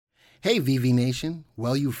Hey, VV Nation.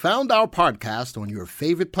 Well, you found our podcast on your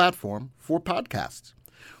favorite platform for podcasts.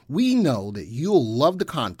 We know that you'll love the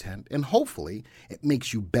content, and hopefully it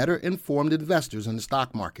makes you better informed investors in the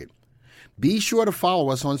stock market. Be sure to follow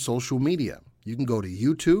us on social media. You can go to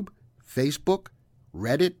YouTube, Facebook,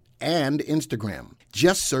 Reddit, and Instagram.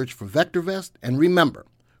 Just search for VectorVest, and remember,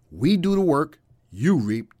 we do the work, you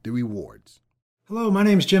reap the rewards. Hello, my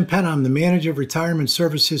name is Jim Penna. I'm the manager of retirement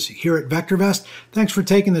services here at VectorVest. Thanks for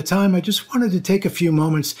taking the time. I just wanted to take a few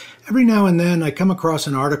moments. Every now and then I come across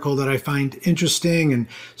an article that I find interesting, and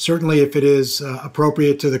certainly if it is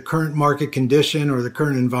appropriate to the current market condition or the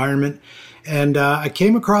current environment. And I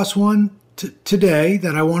came across one today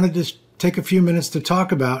that I wanted to take a few minutes to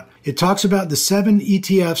talk about. It talks about the 7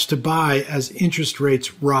 ETFs to buy as interest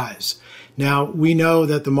rates rise. Now, we know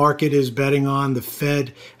that the market is betting on the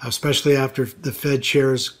Fed, especially after the Fed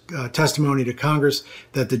chair's testimony to Congress,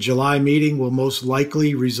 that the July meeting will most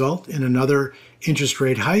likely result in another interest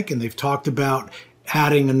rate hike. And they've talked about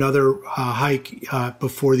adding another hike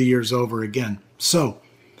before the year's over again. So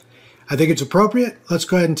I think it's appropriate. Let's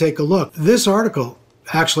go ahead and take a look. This article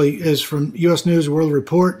actually is from U.S. News World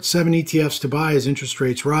Report, 7 ETFs to buy as interest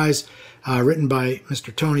rates rise, written by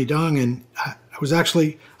Mr. Tony Dong. And I was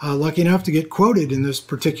actually lucky enough to get quoted in this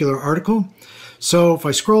particular article. So if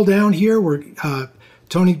I scroll down here, where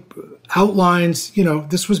Tony outlines,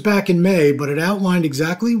 this was back in May, but it outlined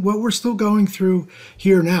exactly what we're still going through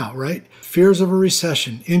here now, right? Fears of a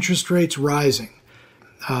recession, interest rates rising.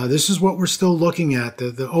 This is what we're still looking at.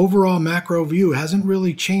 The overall macro view hasn't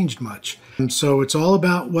really changed much. And so it's all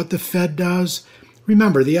about what the Fed does.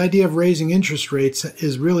 Remember, the idea of raising interest rates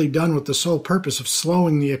is really done with the sole purpose of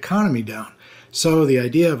slowing the economy down. So the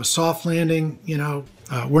idea of a soft landing,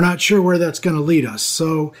 we're not sure where that's going to lead us.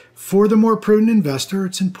 So for the more prudent investor,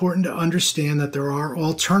 it's important to understand that there are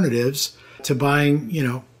alternatives to buying,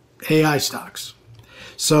 AI stocks.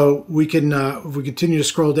 So we can, if we continue to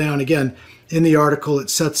scroll down again, in the article, it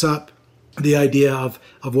sets up the idea of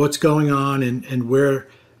what's going on and where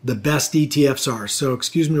the best ETFs are. So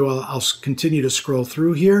excuse me while I'll continue to scroll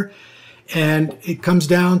through here. And it comes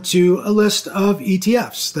down to a list of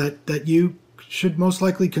ETFs that you should most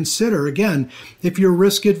likely consider. Again, if you're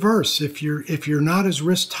risk adverse, if you're not as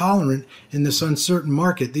risk tolerant in this uncertain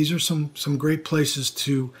market, these are some great places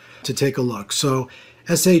to take a look. So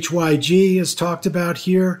SHYG is talked about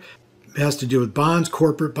here. It has to do with bonds,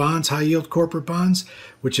 corporate bonds, high yield corporate bonds,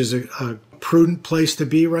 which is a prudent place to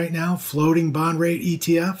be right now. Floating bond rate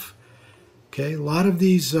ETF. Okay, a lot of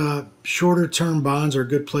these shorter term bonds are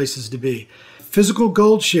good places to be. Physical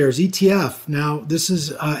gold shares, ETF. Now, this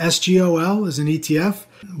is SGOL is an ETF,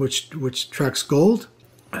 which tracks gold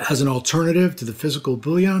as an alternative to the physical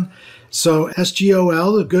bullion. So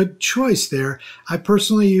SGOL, a good choice there. I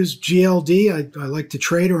personally use GLD. I like to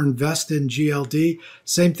trade or invest in GLD.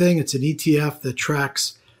 Same thing. It's an ETF that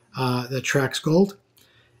tracks gold.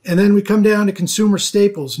 And then we come down to consumer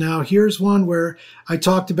staples. Now, here's one where I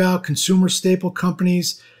talked about consumer staple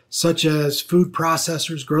companies such as food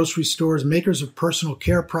processors, grocery stores, makers of personal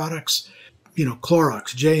care products,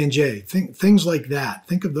 Clorox, J&J, things like that.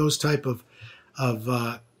 Think of those type of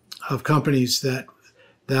companies that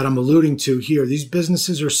I'm alluding to here. These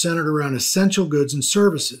businesses are centered around essential goods and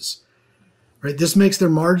services, right? This makes their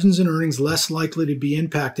margins and earnings less likely to be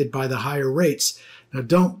impacted by the higher rates.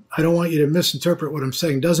 Now, I don't want you to misinterpret what I'm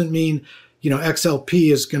saying. Doesn't mean,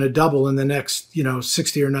 XLP is going to double in the next,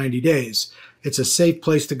 60 or 90 days. It's a safe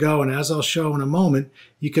place to go. And as I'll show in a moment,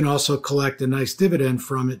 you can also collect a nice dividend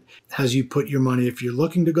from it as you put your money. If you're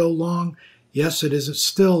looking to go long, yes, it is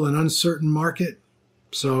still an uncertain market.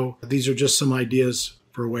 So these are just some ideas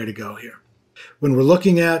for a way to go here. When we're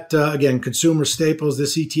looking at, again, consumer staples,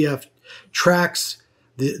 this ETF tracks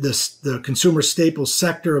the consumer staples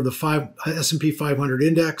sector of the S&P 500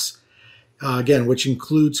 index, again, which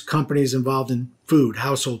includes companies involved in food,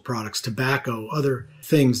 household products, tobacco, other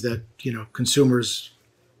things that, consumers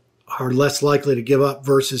are less likely to give up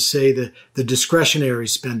versus, say, the discretionary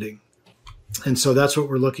spending. And so that's what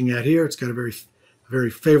we're looking at here. It's got a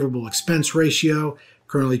very favorable expense ratio,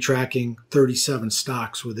 currently tracking 37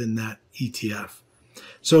 stocks within that ETF.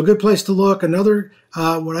 So a good place to look. Another,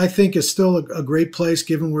 what I think is still a great place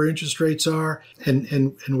given where interest rates are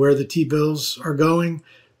and where the T-bills are going.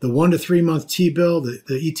 The 1 to 3 month T-bill, the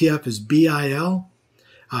ETF is BIL.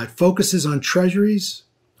 It focuses on treasuries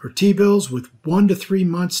or T-bills with 1 to 3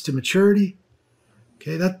 months to maturity.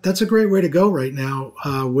 Okay, that's a great way to go right now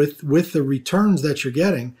with the returns that you're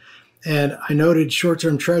getting. And I noted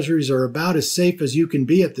short-term treasuries are about as safe as you can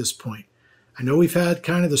be at this point. I know we've had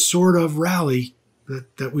kind of the sort of rally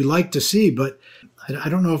that we like to see, but I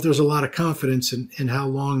don't know if there's a lot of confidence in how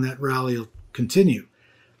long that rally will continue.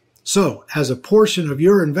 So as a portion of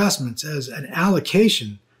your investments, as an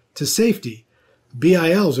allocation to safety,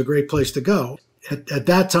 BIL is a great place to go. At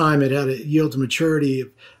that time, it had a yield to maturity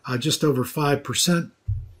of just over 5%.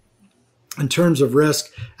 In terms of risk,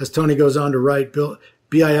 as Tony goes on to write,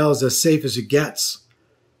 BIL is as safe as it gets,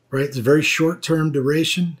 right? It's a very short-term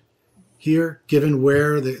duration here, given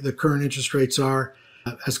where the current interest rates are,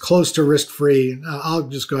 as close to risk-free. I'll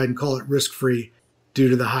just go ahead and call it risk-free due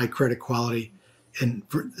to the high credit quality and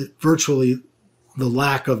virtually the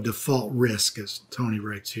lack of default risk, as Tony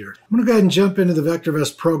writes here. I'm going to go ahead and jump into the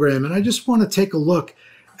VectorVest program, and I just want to take a look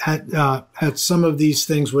at some of these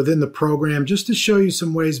things within the program, just to show you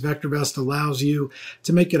some ways VectorVest allows you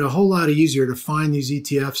to make it a whole lot easier to find these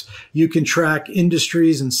ETFs. You can track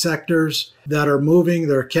industries and sectors that are moving,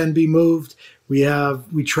 that can be moved. We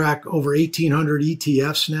track over 1,800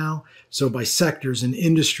 ETFs now. So by sectors and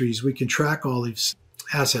industries, we can track all these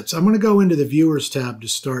assets. I'm going to go into the Viewers tab to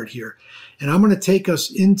start here, and I'm going to take us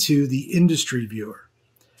into the Industry Viewer.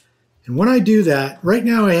 And when I do that, right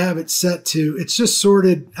now I have it set to, it's just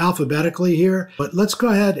sorted alphabetically here, but let's go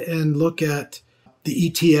ahead and look at the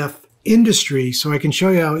ETF industry so I can show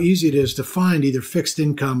you how easy it is to find either fixed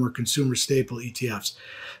income or consumer staple ETFs.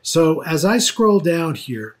 So as I scroll down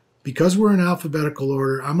here, because we're in alphabetical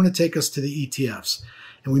order, I'm going to take us to the ETFs.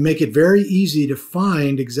 And we make it very easy to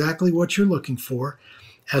find exactly what you're looking for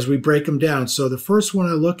as we break them down. So the first one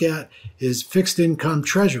I look at is fixed income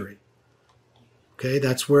treasury. Okay,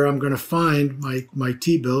 that's where I'm going to find my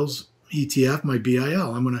T-bills ETF, my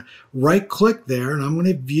BIL. I'm going to right click there and I'm going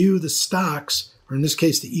to view the stocks, or in this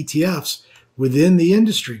case, the ETFs within the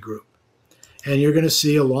industry group. And you're going to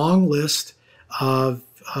see a long list of,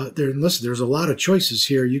 there's a lot of choices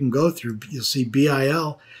here you can go through. You'll see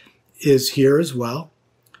BIL is here as well,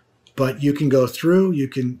 but you can go through, you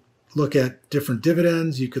can look at different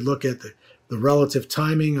dividends. You could look at the relative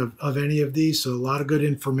timing of any of these. So a lot of good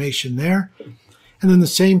information there. And then the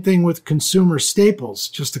same thing with consumer staples,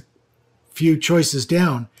 just a few choices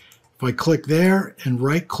down. If I click there and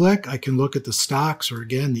right click, I can look at the stocks, or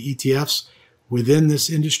again, the ETFs within this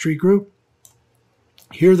industry group.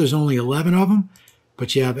 Here, there's only 11 of them,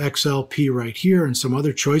 but you have XLP right here and some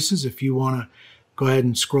other choices if you want to go ahead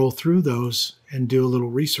and scroll through those and do a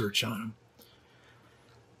little research on them.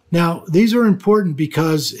 Now, these are important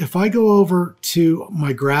because if I go over to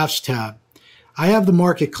my graphs tab, I have the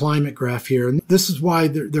market climate graph here, and this is why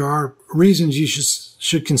there are reasons you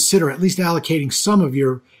should consider at least allocating some of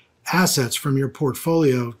your assets from your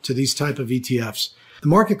portfolio to these type of ETFs. The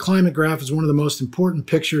market climate graph is one of the most important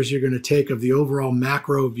pictures you're going to take of the overall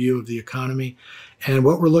macro view of the economy. And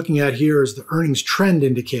what we're looking at here is the earnings trend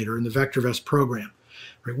indicator in the VectorVest program.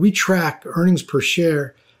 Right? We track earnings per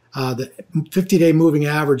share, the 50-day moving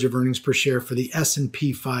average of earnings per share for the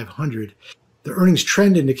S&P 500. The earnings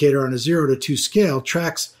trend indicator on a 0 to 2 scale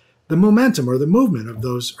tracks the momentum or the movement of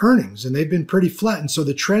those earnings, and they've been pretty flat. And so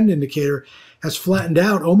the trend indicator has flattened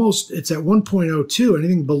out almost, it's at 1.02.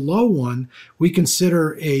 Anything below 1, we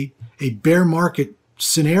consider a bear market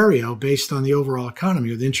scenario based on the overall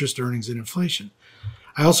economy with interest, earnings, and inflation.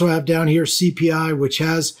 I also have down here CPI, which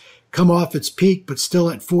has come off its peak, but still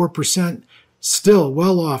at 4%, still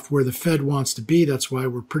well off where the Fed wants to be. That's why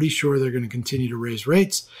we're pretty sure they're going to continue to raise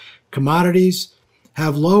rates. Commodities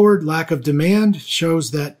have lowered. Lack of demand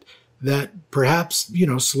shows that perhaps,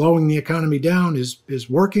 slowing the economy down is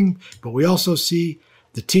working. But we also see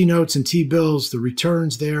the T-notes and T-bills, the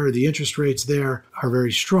returns there, the interest rates there are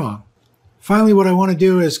very strong. Finally, what I want to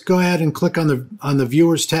do is go ahead and click on the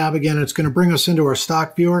Viewers tab again. It's going to bring us into our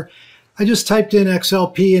stock viewer. I just typed in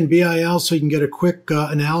XLP and BIL so you can get a quick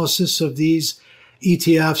analysis of these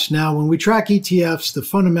ETFs. Now, when we track ETFs, the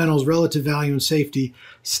fundamentals, relative value and safety,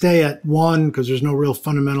 stay at 1 because there's no real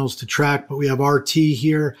fundamentals to track, but we have RT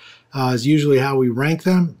here is usually how we rank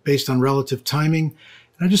them based on relative timing.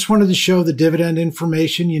 And I just wanted to show the dividend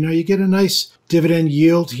information. You get a nice dividend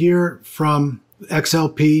yield here from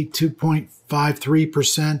XLP, 2.53%,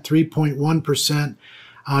 3.1%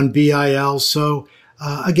 on BIL. So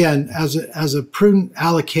again, as a prudent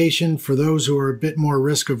allocation for those who are a bit more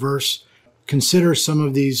risk averse, consider some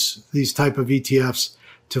of these type of ETFs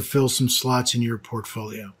to fill some slots in your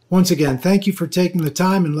portfolio. Once again, thank you for taking the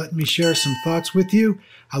time and letting me share some thoughts with you.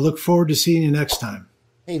 I look forward to seeing you next time.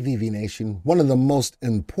 Hey, VV Nation, one of the most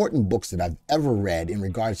important books that I've ever read in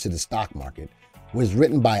regards to the stock market was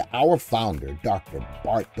written by our founder, Dr.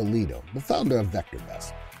 Bart DeLito, the founder of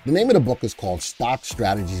VectorVest. The name of the book is called Stock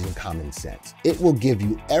Strategies and Common Sense. It will give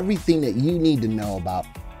you everything that you need to know about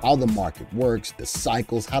how the market works, the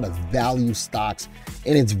cycles, how to value stocks,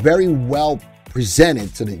 and it's very well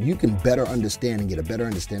presented so that you can better understand and get a better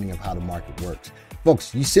understanding of how the market works.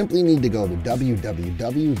 Folks, you simply need to go to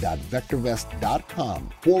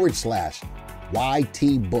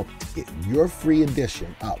www.vectorvest.com/YT book to get your free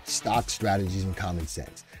edition of Stock Strategies and Common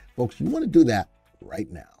Sense. Folks, you want to do that right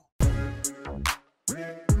now.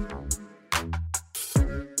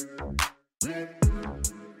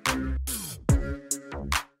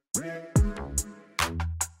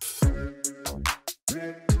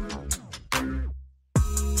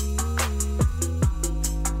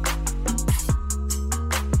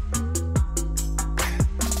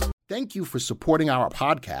 Thank you for supporting our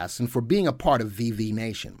podcast and for being a part of VV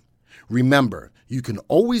Nation. Remember, you can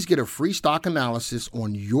always get a free stock analysis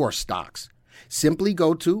on your stocks. Simply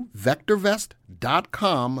go to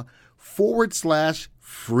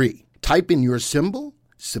VectorVest.com/free. Type in your symbol,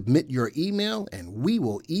 submit your email, and we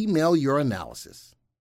will email your analysis.